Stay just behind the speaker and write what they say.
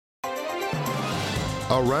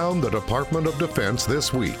Around the Department of Defense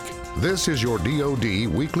this week. This is your DoD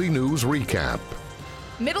Weekly News Recap.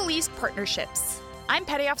 Middle East partnerships. I'm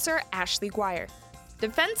Petty Officer Ashley Guire.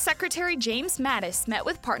 Defense Secretary James Mattis met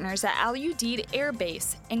with partners at Al Udeid Air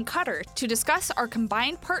Base in Qatar to discuss our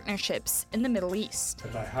combined partnerships in the Middle East.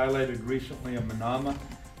 As I highlighted recently in Manama,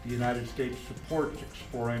 the United States supports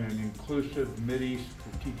exploring an inclusive Mideast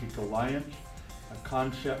strategic alliance, a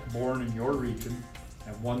concept born in your region,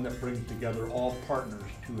 and one that brings together all partners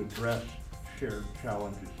to address shared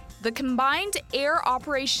challenges. The Combined Air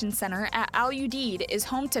Operations Center at Al Udeid is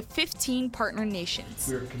home to 15 partner nations.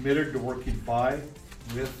 We are committed to working by,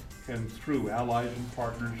 with, and through allies and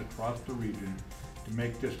partners across the region to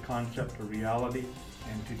make this concept a reality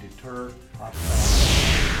and to deter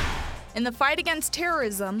hostile. In the fight against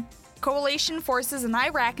terrorism, coalition forces in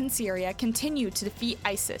Iraq and Syria continue to defeat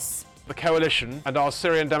ISIS. The coalition and our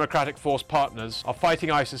Syrian Democratic Force partners are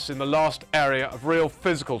fighting ISIS in the last area of real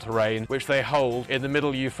physical terrain which they hold in the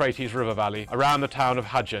middle Euphrates River Valley around the town of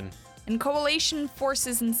Hajin. And coalition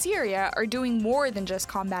forces in Syria are doing more than just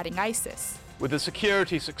combating ISIS. With the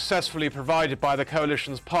security successfully provided by the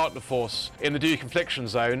coalition's partner force in the deconfliction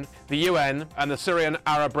zone, the UN and the Syrian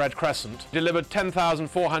Arab Red Crescent delivered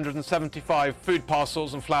 10,475 food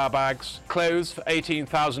parcels and flour bags, clothes for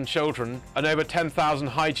 18,000 children, and over 10,000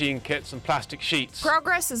 hygiene kits and plastic sheets.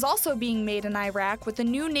 Progress is also being made in Iraq with a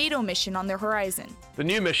new NATO mission on the horizon. The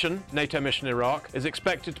new mission, NATO Mission Iraq, is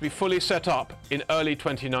expected to be fully set up in early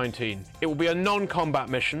 2019. It will be a non-combat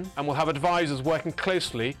mission and will have advisors working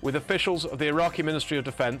closely with officials of the Iraqi Ministry of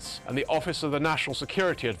Defense and the Office of the National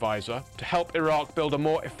Security Advisor to help Iraq build a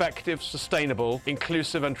more effective, sustainable,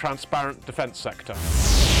 inclusive and transparent defense sector.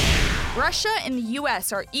 Russia and the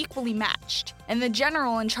U.S. are equally matched, and the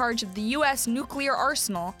general in charge of the U.S. nuclear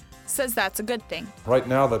arsenal says that's a good thing. Right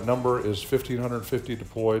now that number is 1,550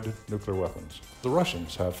 deployed nuclear weapons. The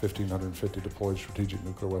Russians have 1,550 deployed strategic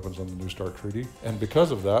nuclear weapons on the New START Treaty, and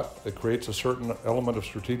because of that, it creates a certain element of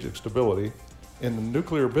strategic stability. In the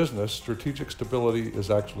nuclear business, strategic stability is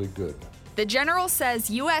actually good. The general says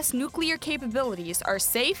U.S. nuclear capabilities are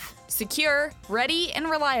safe, secure, ready, and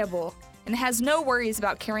reliable, and has no worries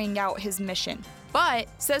about carrying out his mission, but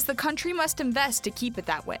says the country must invest to keep it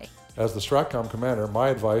that way. As the STRATCOM commander, my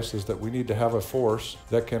advice is that we need to have a force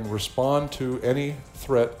that can respond to any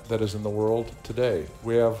threat that is in the world today.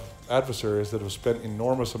 We have adversaries that have spent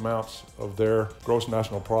enormous amounts of their gross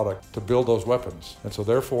national product to build those weapons. And so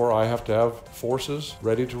therefore I have to have forces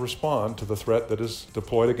ready to respond to the threat that is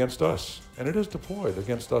deployed against us. And it is deployed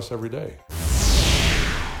against us every day.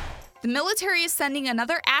 The military is sending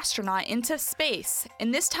another astronaut into space,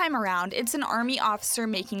 and this time around it's an Army officer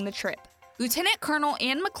making the trip. Lieutenant Colonel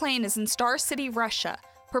Anne McLean is in Star City, Russia,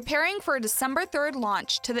 preparing for a December 3rd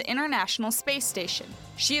launch to the International Space Station.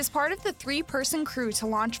 She is part of the 3-person crew to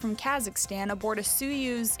launch from Kazakhstan aboard a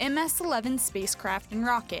Soyuz MS-11 spacecraft and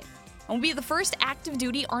rocket, and will be the first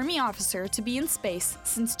active-duty Army officer to be in space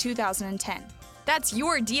since 2010. That's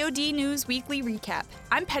your DoD News Weekly Recap.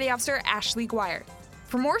 I'm Petty Officer Ashley Guire.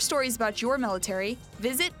 For more stories about your military,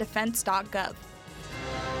 visit defense.gov.